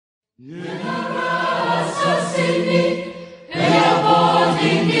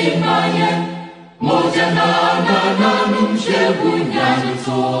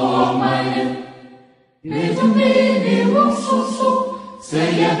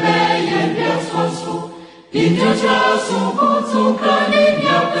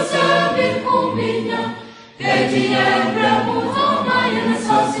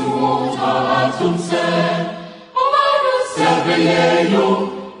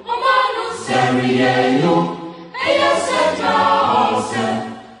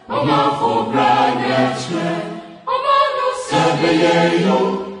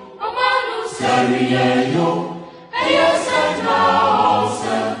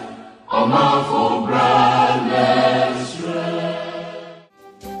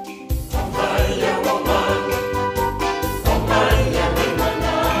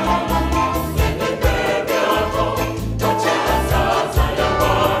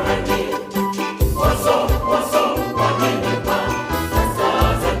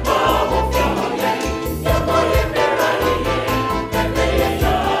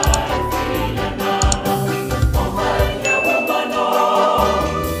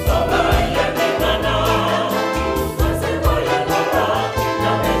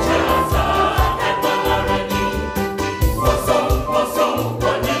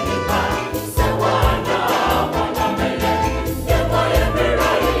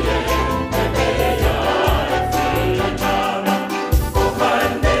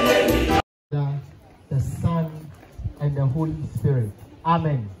The Son, and the Holy Spirit.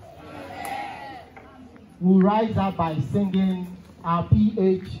 Amen. We'll rise up by singing our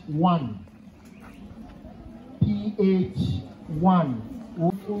PH1. PH1.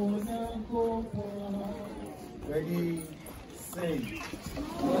 Ready, sing.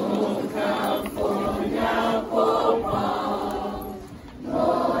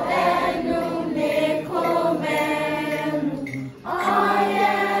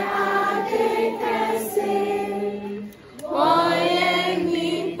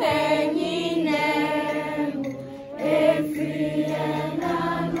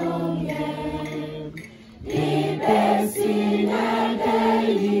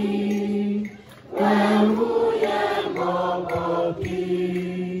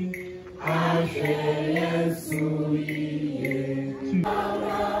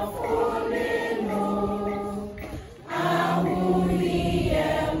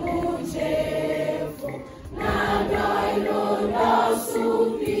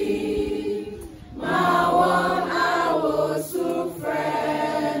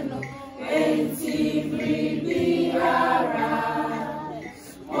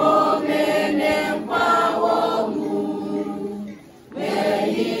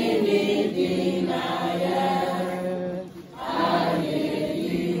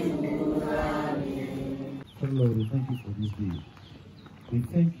 Lord, we thank you for this day. We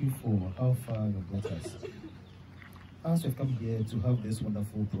thank you for how far you brought us. As we've come here to have this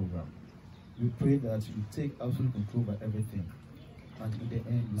wonderful program, we pray that you take absolute control over everything. And in the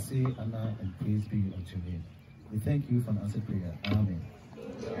end, we say, honor and praise be unto your name. We thank you for an answered prayer. Amen.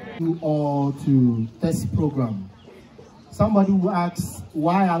 You all to this program. Somebody who asks,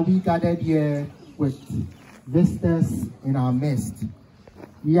 why are we gathered here with visitors in our midst?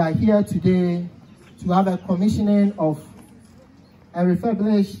 We are here today to have a commissioning of a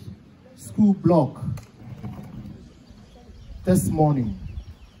refurbished school block this morning.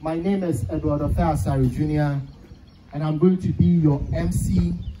 My name is Edward Asari Jr. and I'm going to be your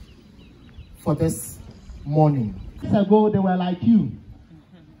MC for this morning. Years ago, they were like you.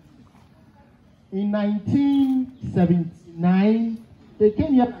 In 1979, they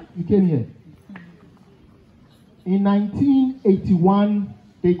came here, you came here. In 1981,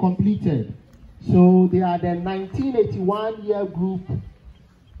 they completed. So they are the 1981 year group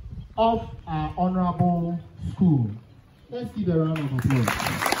of our honorable school. Let's give a round of applause.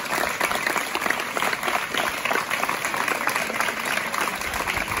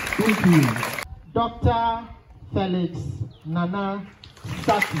 Thank you. Dr. Felix Nana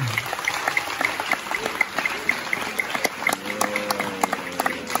Saki.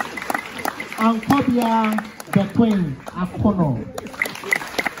 Ankobia the Queen Akono.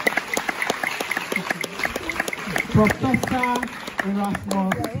 Professor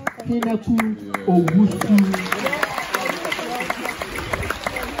Erasmus Kineku Owusu.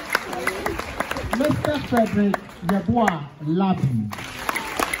 Mr. Frederick Yeboah Labi.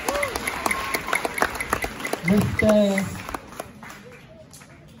 Mr.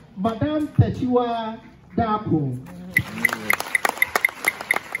 Madame Techiwa Dapo.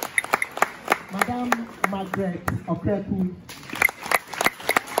 Madame Margaret Okreku.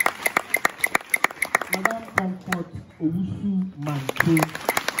 Owusu Manke,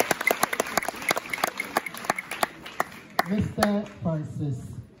 Mr. Francis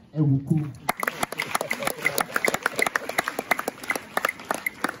Ewuku.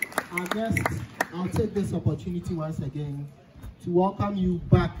 Our guests, I'll take this opportunity once again to welcome you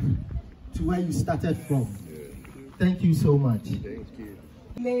back to where you started from. Thank you so much. Thank you.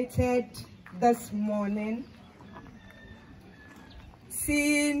 Elated this morning,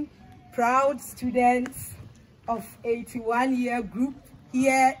 seeing proud students of 81-year group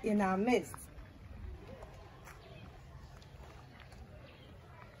here in our midst.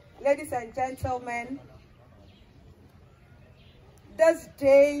 Ladies and gentlemen, this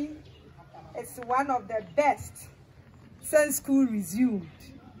day is one of the best since school resumed.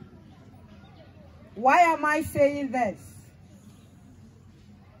 Why am I saying this?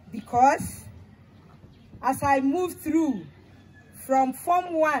 Because as I move through from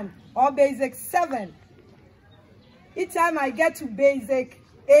Form 1 or Basic 7, each time I get to Basic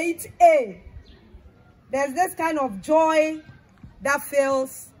 8A, there's this kind of joy that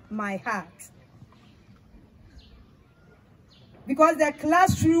fills my heart. Because the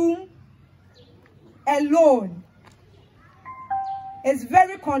classroom alone is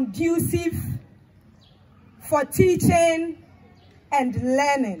very conducive for teaching and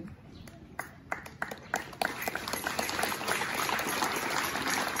learning.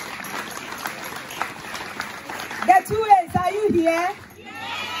 The two A's, are you here?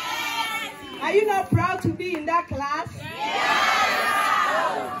 Yes. Are you not proud to be in that class? Yes.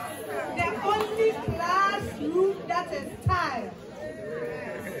 The only classroom that is tiled.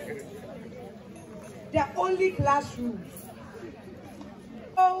 The only classroom.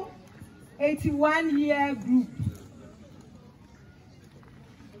 81-year group.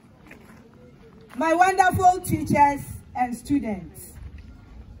 My wonderful teachers and students.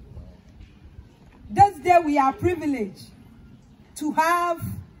 This day we are privileged to have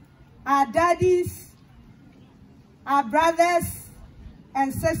our daddies, our brothers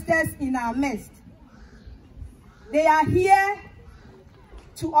and sisters in our midst. They are here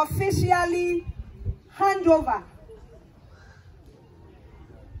to officially hand over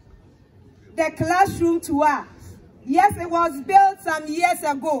the classroom to us. Yes, it was built some years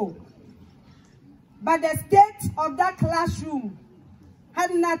ago, but the state of that classroom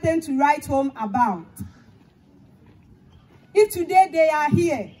had nothing to write home about. If today they are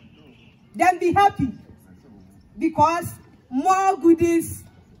here, then be happy, because more goodies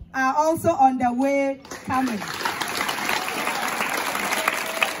are also on the way coming.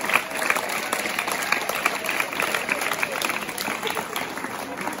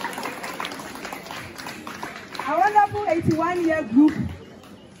 Our wonderful 81-year group,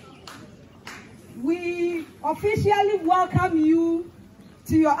 we officially welcome you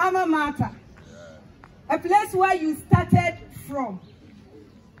to your alma mater, a place where you started from.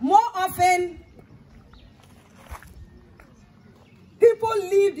 More often, people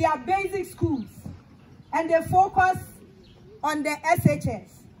leave their basic schools and they focus on the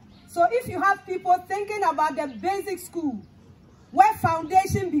SHS. So if you have people thinking about the basic school, where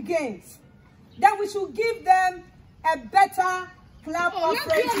foundation begins, then we should give them a better clap of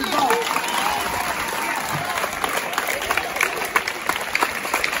praise to God.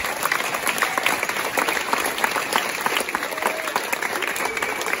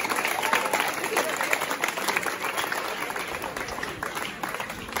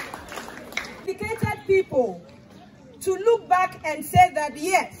 People to look back and say that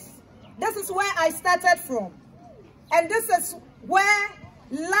yes, this is where I started from, and this is where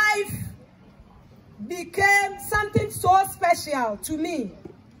life became something so special to me.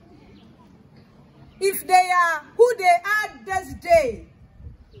 If they are who they are this day,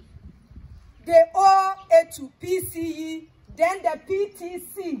 they owe it to PCE, then the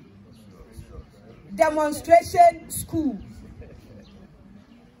PTC demonstration school.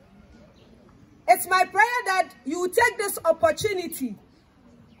 It's my prayer that you take this opportunity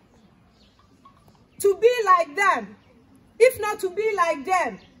to be like them. If not to be like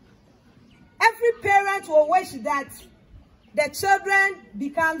them, every parent will wish that the children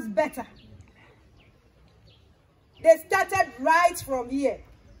becomes better. They started right from here.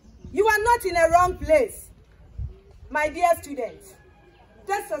 You are not in a wrong place, my dear students.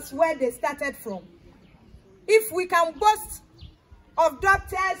 This is where they started from. If we can boast of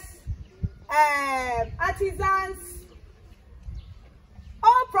doctors, artisans,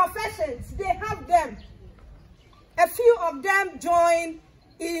 all professions, they have them. A few of them join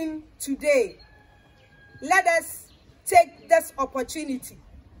in today. Let us take this opportunity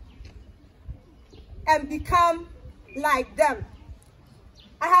and become like them.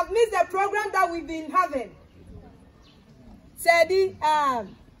 I have missed the program that we've been having. Sedi,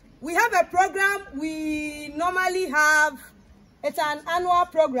 we have a program we normally have. It's an annual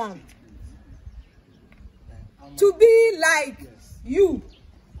program. To be like you.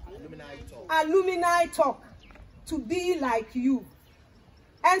 Alumni talk. To be like you.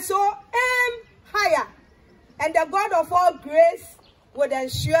 And so aim higher. And the God of all grace would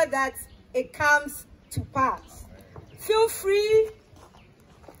ensure that it comes to pass. Feel free.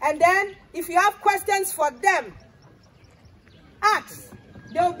 And then if you have questions for them, ask.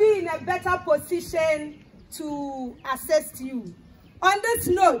 They'll be in a better position to assist you. On this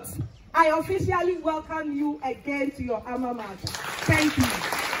note, I officially welcome you again to your alma mater. Thank you.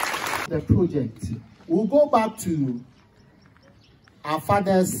 The project. We'll go back to our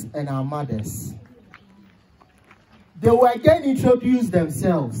fathers and our mothers. They will again introduce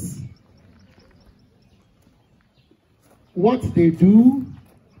themselves, what they do,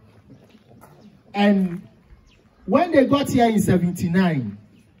 and when they got here in 79,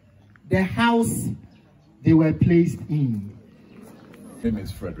 the house they were placed in. My name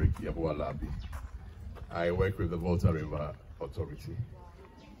is Frederick Yabualabi. I work with the Volta River Authority.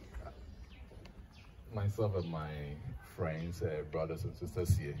 Myself and my friends, brothers and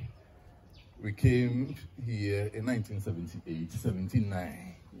sisters here, we came here in 1978,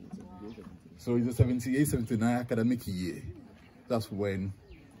 79. So it's the 78, 79 academic year. That's when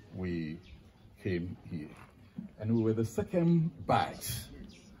we came here. And we were the second batch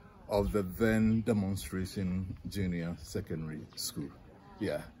of the then demonstration junior secondary school.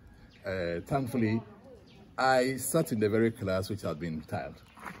 Yeah. Thankfully, I sat in the very class which had been tiled.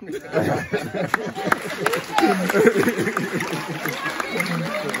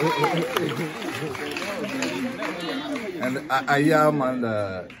 And I am an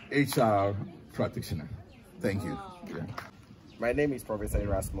HR practitioner. Thank you. Yeah. My name is Professor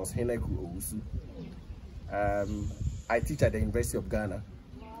Erasmus Heneku Owusu. I teach at the University of Ghana.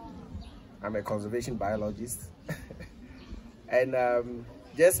 I'm a conservation biologist. And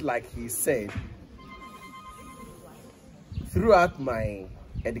just like he said, throughout my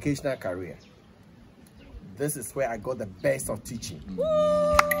educational career, this is where I got the best of teaching.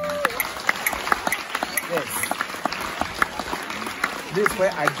 Yes. This is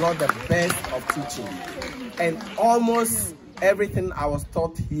where I got the best of teaching. And almost everything I was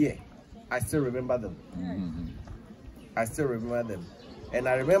taught here, I still remember them. I still remember them. And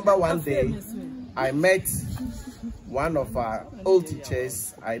I remember one day I met one of our old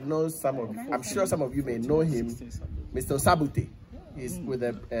teachers. I'm sure some of you may know him, Mr. Sabute. He's with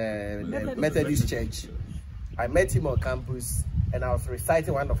the Methodist Church. I met him on campus and I was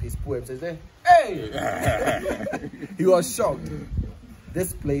reciting one of his poems. He said, "Hey!" He was shocked.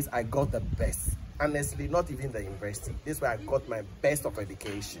 This place, I got the best. Honestly, not even the university. This is where I got my best of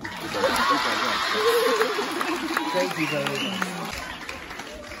education. Thank you very much.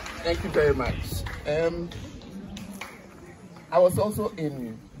 Thank you very much. I was also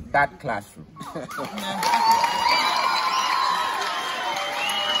in that classroom.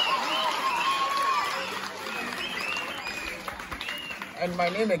 And my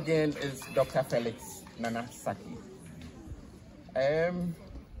name again is Dr. Felix Nana Saki.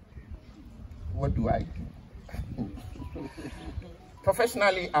 What do I do?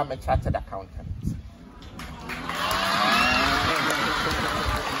 Professionally, I'm a chartered accountant.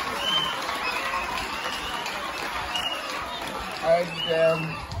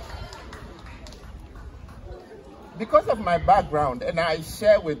 And because of my background, and I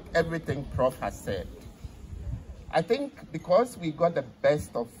share with everything Prof has said, I think because we got the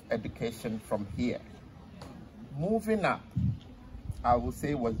best of education from here, moving up, I would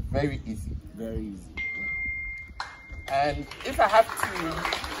say, was very easy. Very easy. And if I have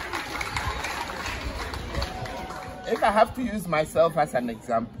to use myself as an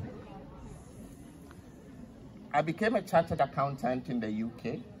example, I became a chartered accountant in the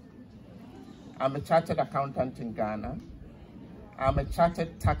UK. I'm a chartered accountant in Ghana. I'm a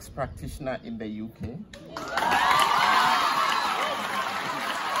chartered tax practitioner in the UK.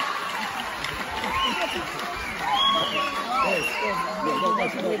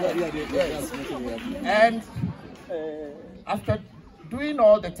 And after doing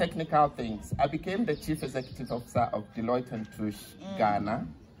all the technical things, I became the Chief Executive Officer of Deloitte & Touche, Ghana.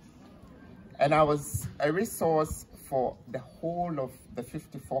 And I was a resource for the whole of the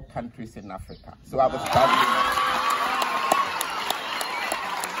 54 countries in Africa. So I was traveling.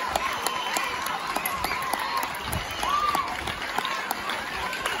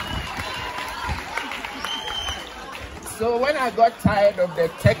 So when I got tired of the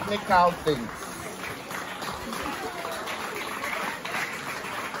technical things,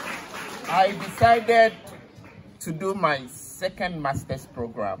 I decided to do my second master's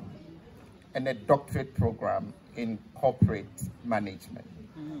program and a doctorate program in corporate management.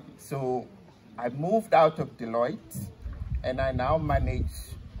 So I moved out of Deloitte and I now manage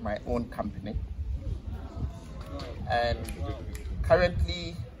my own company. And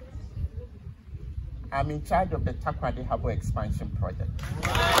currently, I'm in charge of the Takoradi Harbour Expansion Project.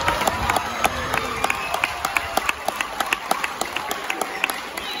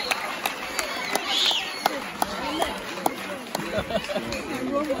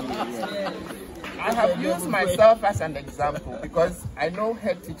 I have used myself as an example because I know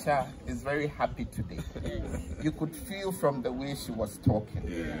head teacher is very happy today. You could feel from the way she was talking.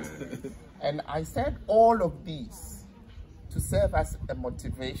 And I said all of these to serve as a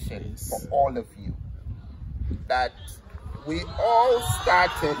motivation for all of you, that we all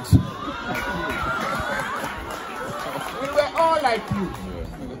started, we were all like you.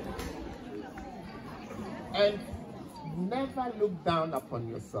 And never look down upon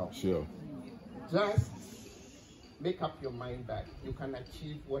yourself. Sure. Just make up your mind that you can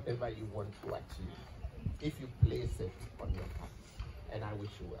achieve whatever you want to achieve if you place it on your path. And I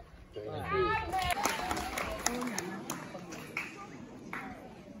wish you well.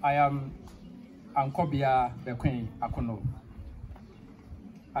 I am Ankobia Bequin Akono.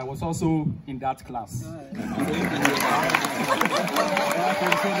 I was also in that class.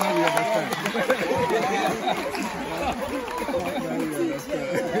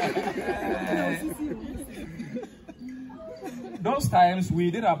 Those times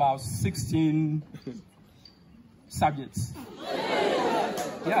we did about 16 subjects.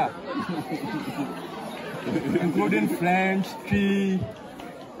 Yeah. Including French, tree,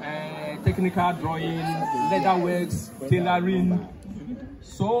 technical drawing, leatherworks, tailoring.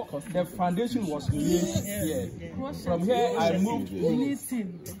 So the foundation was laid here. From here, I moved to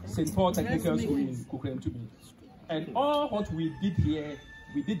St. Paul Technical School in Kukrentumi. And all what we did here,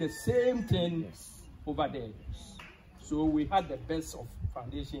 we did the same thing over there. So we had the best of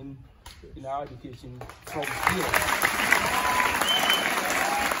foundation in our education from here.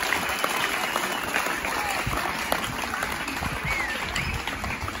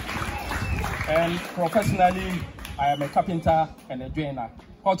 And professionally, I am a carpenter and a joiner.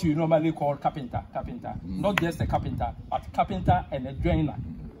 What you normally call carpenter. Not just a carpenter, but carpenter and a joiner.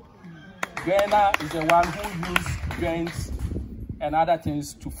 Joiner is the one who uses joints and other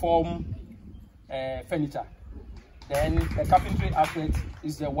things to form furniture. Then the carpentry aspect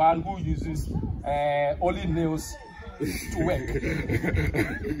is the one who uses only nails to work.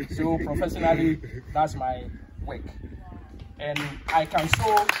 So professionally, that's my work. And I can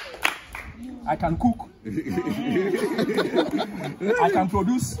sew, I can cook, I can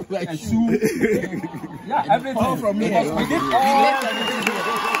produce and sew. Yeah, everything. All from me. We did all.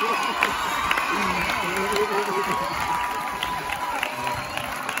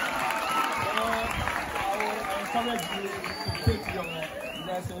 I encourage you to take your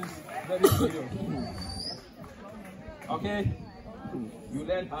lessons very serious. Okay? You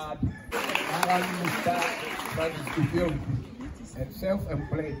learn hard. I am Mr. Francis and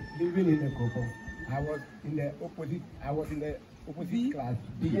self-employed, living in the Coco. I was in the opposite class.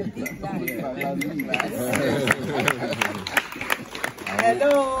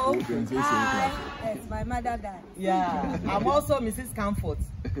 Hello. Hi. Yes, my mother died. Yeah. I'm also Mrs. Comfort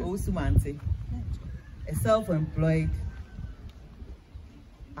Ousumante, a self-employed.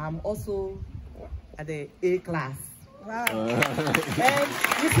 I'm also at the A class. Wow. And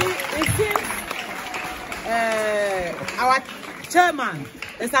you see, it seems our chairman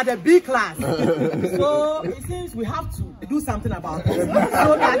is at the B class. So it seems we have to do something about it.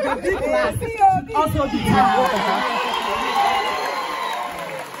 So that the B class also be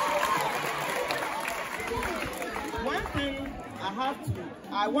One thing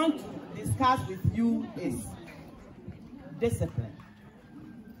I want to discuss with you is discipline.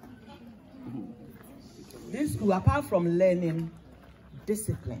 This school, apart from learning,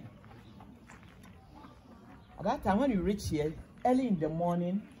 discipline. At that time, when you reach here, early in the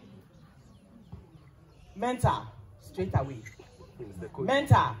morning, mental, straight away.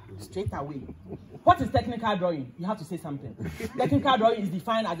 Mental, straight away. What is technical drawing? You have to say something. Technical drawing is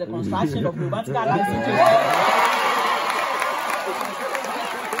defined as the construction of pneumatical lines.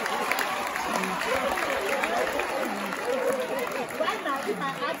 If I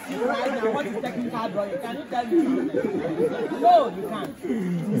ask you right now, what is technical drawing? Can you tell me something? No, you can't.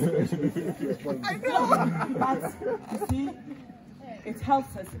 I know. But you see, it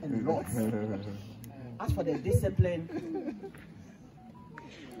helps us a lot. As for the discipline,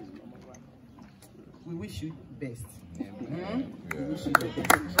 we wish you best.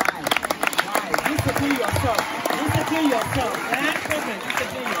 Discipline yourself. Discipline yourself.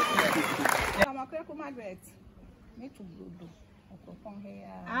 Margaret.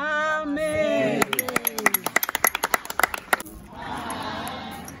 Amen.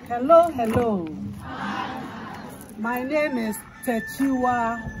 Hello, hello. My name is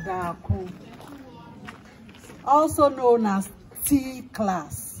Techiwa Daku, also known as T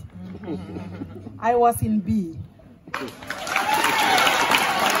class. I was in B.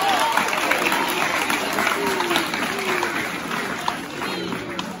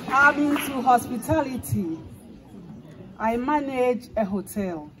 I'm into hospitality. I manage a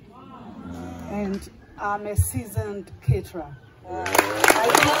hotel and I'm a seasoned caterer.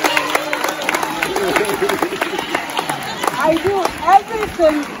 I do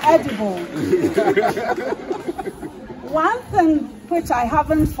everything edible. One thing which I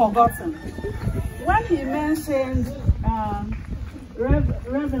haven't forgotten, when he mentioned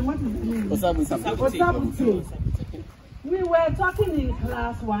Reverend, what is his name? Osabuti. We were talking in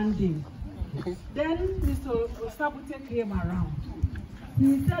class one day. Then Mr. Osabuti came around.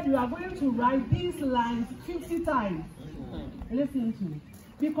 He said, you are going to write these lines 50 times. Listen to me.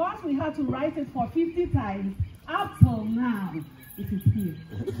 Because we had to write it for 50 times, up till now, it is here.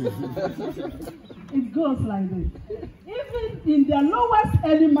 It goes like this. Even in the lowest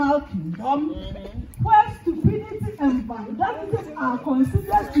animal kingdom, where stupidity and vandalism are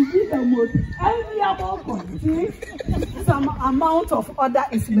considered to be the most enviable quality, some amount of order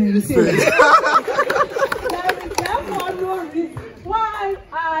is maintained. There is therefore no reason why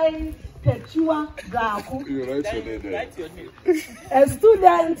I, Techiwa Daku, a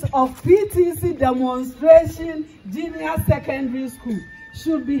student of PTC demonstration junior secondary school,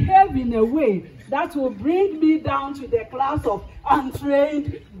 should behave in a way that will bring me down to the class of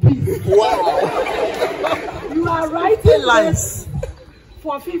untrained beasts. Wow. You are writing lines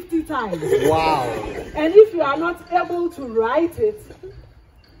for 50 times. Wow. And if you are not able to write it,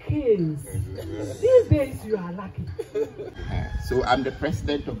 kings. These days you are lucky. So I'm the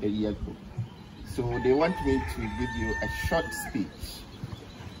president of the year group. So they want me to give you a short speech.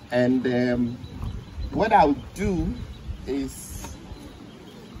 And what I'll do is,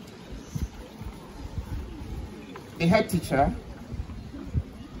 the head teacher,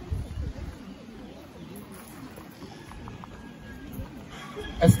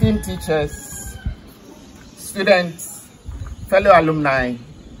 esteemed teachers, students, fellow alumni,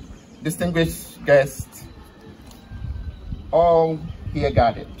 distinguished guests, all here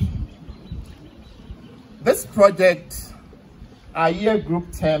gathered. This project, our year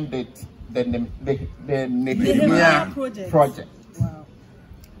group termed it the Nehemiah project. Wow.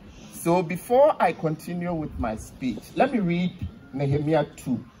 So before I continue with my speech, let me read Nehemiah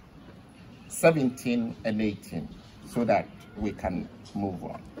 2:17 and 18 so that we can move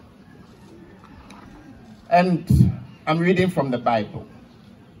on. And I'm reading from the Bible.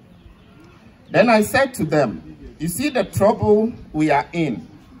 Then I said to them, you see the trouble we are in.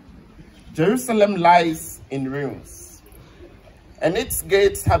 Jerusalem lies in ruins, and its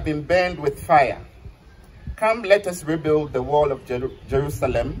gates have been burned with fire. Come, let us rebuild the wall of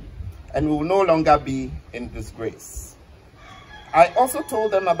Jerusalem, and we will no longer be in disgrace. I also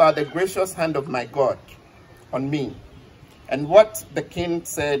told them about the gracious hand of my God on me, and what the king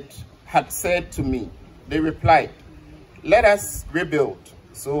had said to me. They replied, let us rebuild.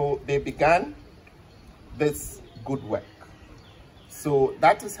 So they began this good work. So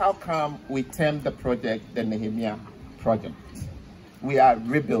that is how come we termed the project the Nehemiah project. We are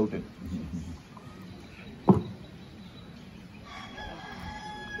rebuilding.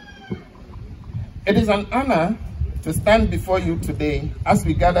 It is an honor to stand before you today as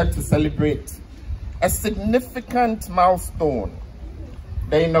we gather to celebrate a significant milestone,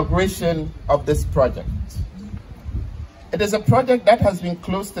 the inauguration of this project. It is a project that has been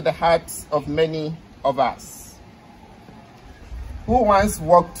close to the hearts of many of us who once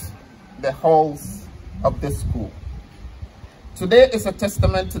walked the halls of this school. Today is a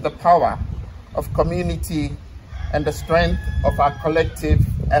testament to the power of community and the strength of our collective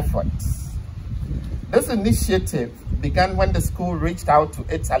efforts. This initiative began when the school reached out to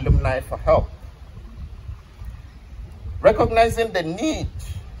its alumni for help. Recognizing the need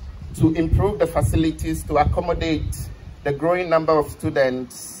to improve the facilities to accommodate the growing number of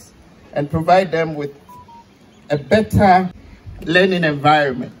students and provide them with a better learning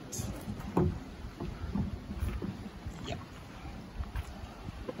environment.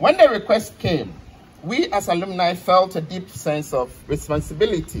 When the request came, we as alumni felt a deep sense of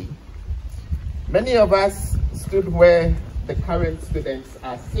responsibility. Many of us stood where the current students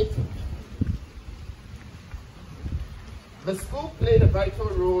are sitting. The school played a vital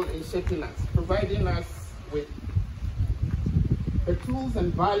role in shaping us, providing us with the tools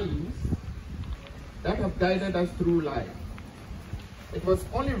and values that have guided us through life. It was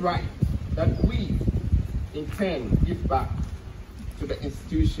only right that we, in turn, give back to the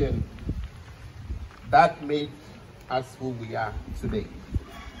institution that made us who we are today.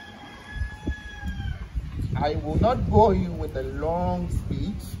 I will not bore you with a long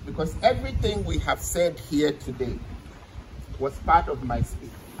speech because everything we have said here today was part of my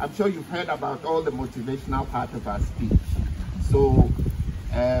speech. I'm sure you've heard about all the motivational part of our speech. So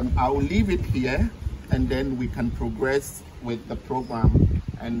I will leave it here and then we can progress with the program.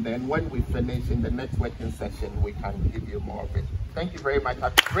 And then when we finish in the networking session, we can give you more of it. Thank you very much. I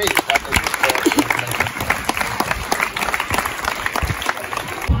pray that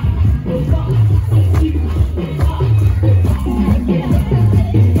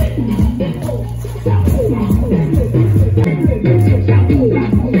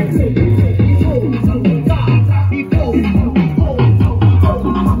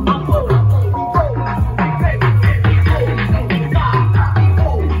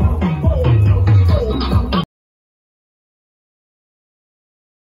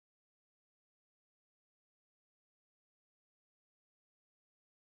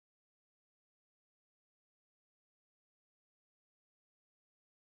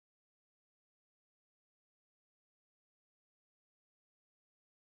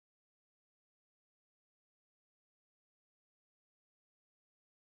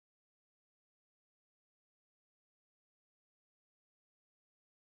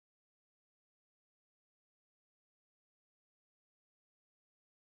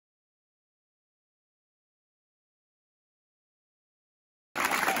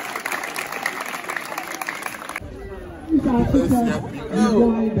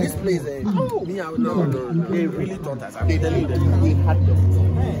No, this place, no, they really taught us. I'm telling you, we had them.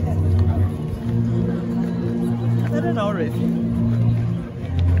 I don't know already.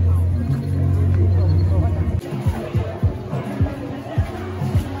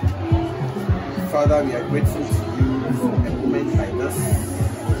 Father, we are grateful to you for a moment like this.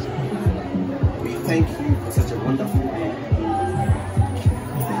 We thank you for such a wonderful day.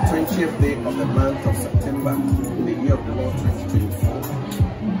 The 20th day of the month of September, in the year of the Lord 2024.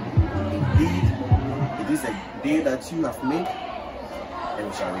 Indeed, it is a day that you have made, and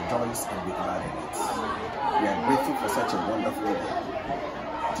we shall rejoice and be glad in it. We are grateful for such a wonderful day.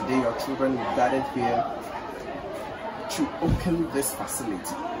 Today, your children will gathered here to open this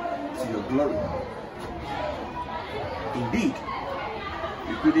facility to your glory. Indeed,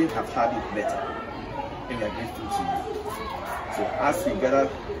 we couldn't have had it better, and we are grateful to you. So as we gather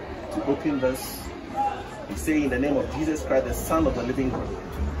to open this, we say in the name of Jesus Christ, the Son of the living God,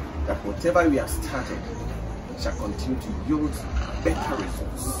 that whatever we have started shall continue to yield better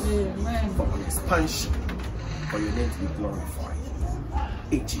results. Amen. For an expansion, for your name to be glorified.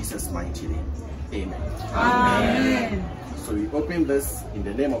 In Jesus' mighty name. Amen. Amen. So we open this in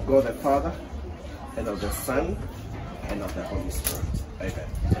the name of God the Father, and of the Son, and of the Holy Spirit. Amen.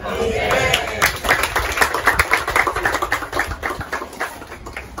 Amen.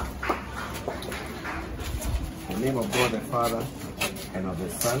 In the name of God the Father, and of the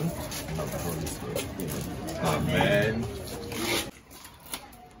Son, and of the Holy Spirit. Amen. Amen.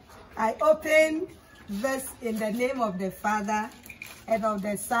 I open this in the name of the Father, and of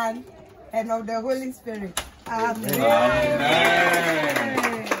the Son, and of the Holy Spirit. Amen. Amen.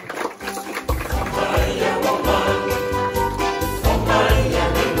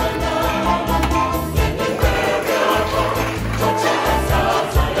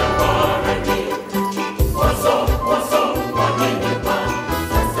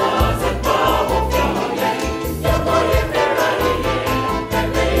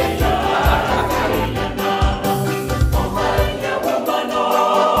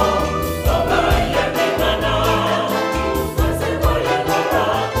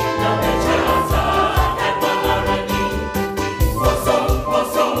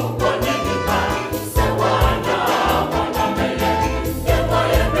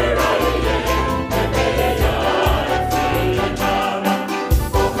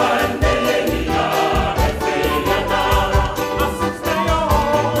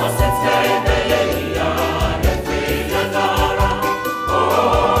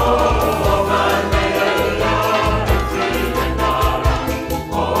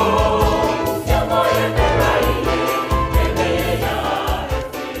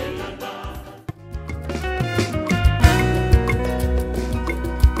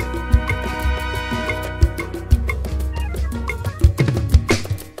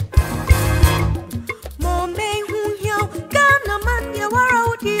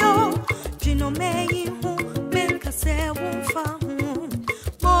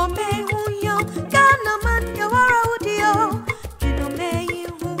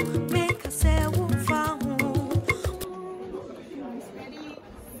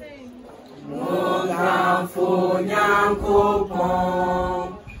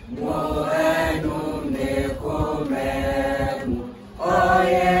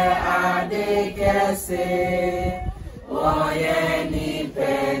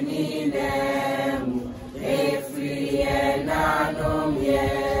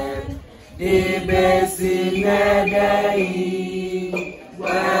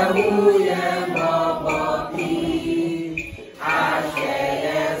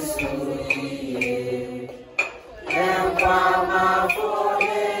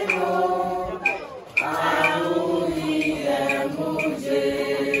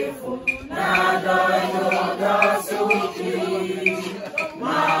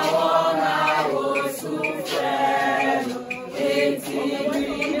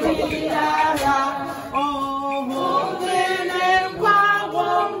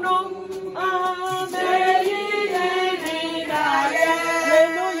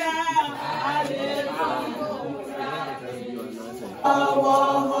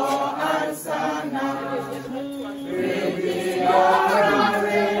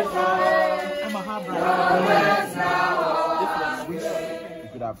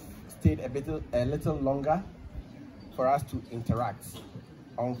 A little longer for us to interact.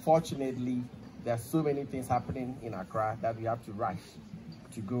 Unfortunately, there are so many things happening in Accra that we have to rush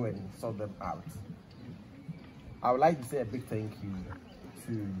to go and sort them out. I would like to say a big thank you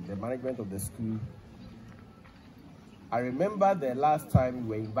to the management of the school. I remember the last time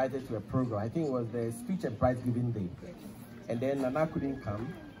we were invited to a program, I think it was the speech and prize giving day. And then Nana couldn't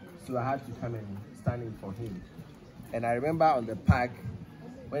come, so I had to come and stand in for him. And I remember on the park,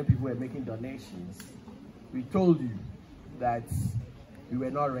 when people were making donations, we told you that we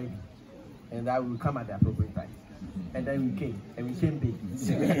were not ready and that we would come at the appropriate time. And then we came, and we came big.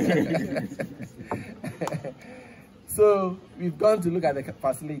 So we've gone to look at the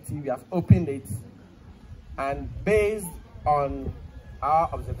facility, we have opened it, and based on our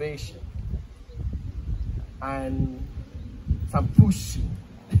observation and some pushing,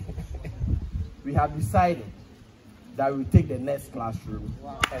 we have decided that we take the next classroom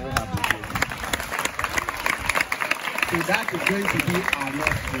and we have to do it. So that is going to be our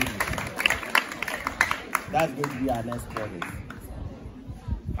next project. That's going to be our next project.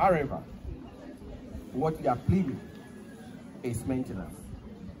 However, what we are pleading is maintenance.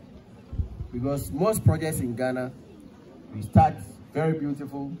 Because most projects in Ghana, we start very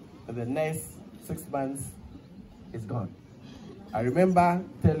beautiful, and the next 6 months is gone. I remember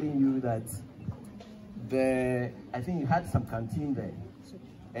telling you that I think you had some canteen there.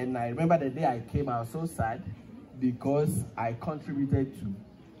 And I remember the day I came, I was so sad because I contributed to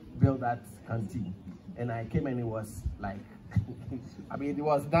build that canteen. And I came and it was like, I mean, it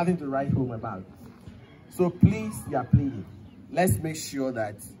was nothing to write home about. So please, we are pleading. Let's make sure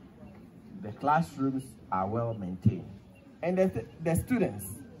that the classrooms are well maintained. And the students,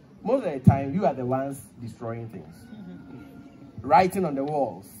 most of the time, you are the ones destroying things. Writing on the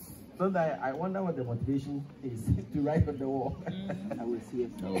walls. So that I wonder what the motivation is to write on the wall. I will see a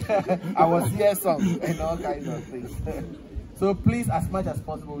song. I will see a song and all kinds of things. So please, as much as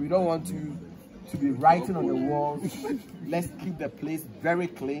possible, we don't want you to be writing on the walls. Let's keep the place very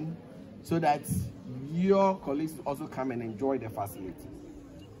clean so that your colleagues also come and enjoy the facility.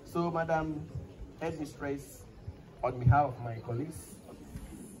 So, Madam Headmistress, on behalf of my colleagues,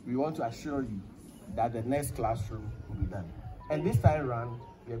 we want to assure you that the next classroom will be done. And this time around,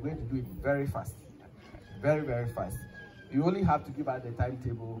 we are going to do it very fast. Very, very fast. You only have to give out the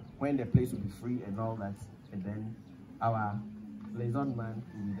timetable when the place will be free and all that, and then our liaison man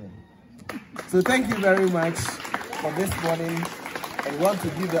will be there. So thank you very much for this morning, and want to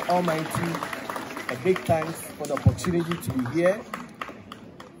give the Almighty a big thanks for the opportunity to be here,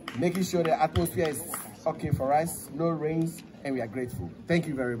 making sure the atmosphere is okay for us, no rains, and we are grateful. Thank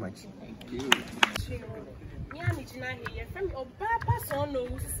you very much. Thank you.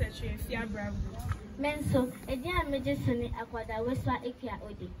 Menso, a dear medicine, Aquada Westwa Ekia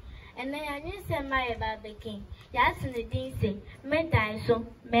Odi. And then I knew some my about the king. Yes, and the dean say, men die so,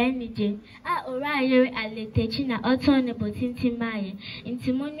 many jane. Ah, Orion, I let Techina autumnable tinty mine,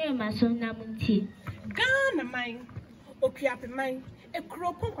 into Monio Mason Namunti. Ghana mine, Okiapi mine, a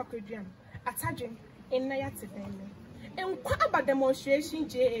cropon quaquadium, a tajin in Nayati family. And what about demonstration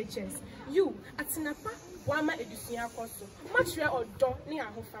JHS? You, at Sinapa, Wama Edisia Costo, much rare or dog near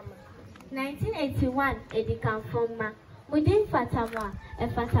Hofama. 1981, Edican Foma, within Fatama,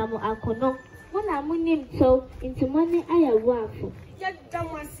 and Fatamo Akono, when I moved so into money I have waffle. Yet done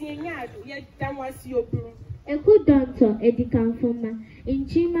was seeing yard, yet done was your brew. A good doctor, Edican Foma, in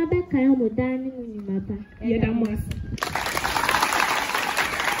Chima Becca, dining in Mapa. Yet I was.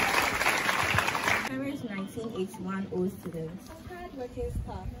 Paris 19. 1981 old students, hard-working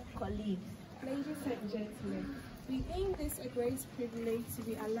staff, colleagues, ladies and gentlemen, we deem this a great privilege to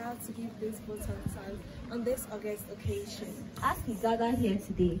be allowed to give this vote of thanks on this August occasion. As we gather here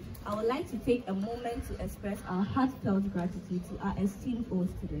today, I would like to take a moment to express our heartfelt gratitude to our esteemed old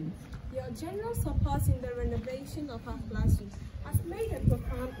students. Your general support in the renovation of our classrooms has made a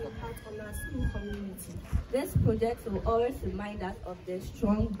profound impact on our school community. This project will always remind us of the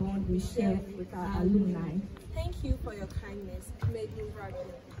strong bond we share with our alumni. Thank you for your kindness. May you grow.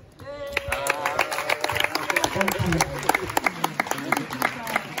 Thank you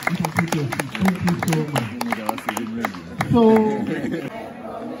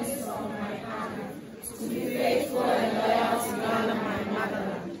so much. To be faithful and loyal to Ghana, my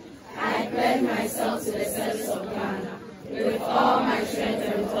motherland. I pledge myself to the service of Ghana with all my strength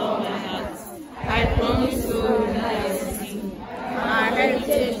and with all my heart. I promise to realize the dream, our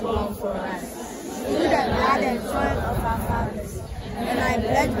heritage born for us, through the blood and soil of our fathers. And I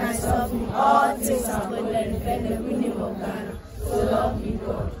pledge myself in all things to defend the meaning of Ghana. So love me,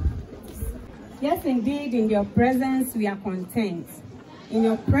 God. Yes, indeed, in your presence we are content. In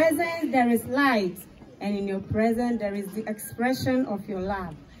your presence there is light, and in your presence there is the expression of your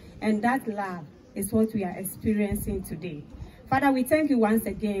love. And that love is what we are experiencing today. Father, we thank you once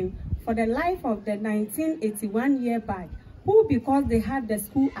again for the life of the 1981 year batch, who, because they had the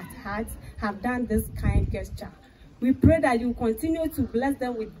school at heart, have done this kind gesture. We pray that you continue to bless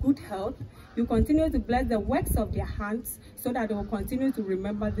them with good health. You continue to bless the works of their hands so that they will continue to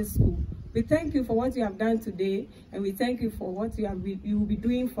remember this school. We thank you for what you have done today, and we thank you for what you will be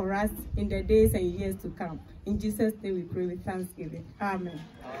doing for us in the days and years to come. In Jesus' name we pray with thanksgiving. Amen.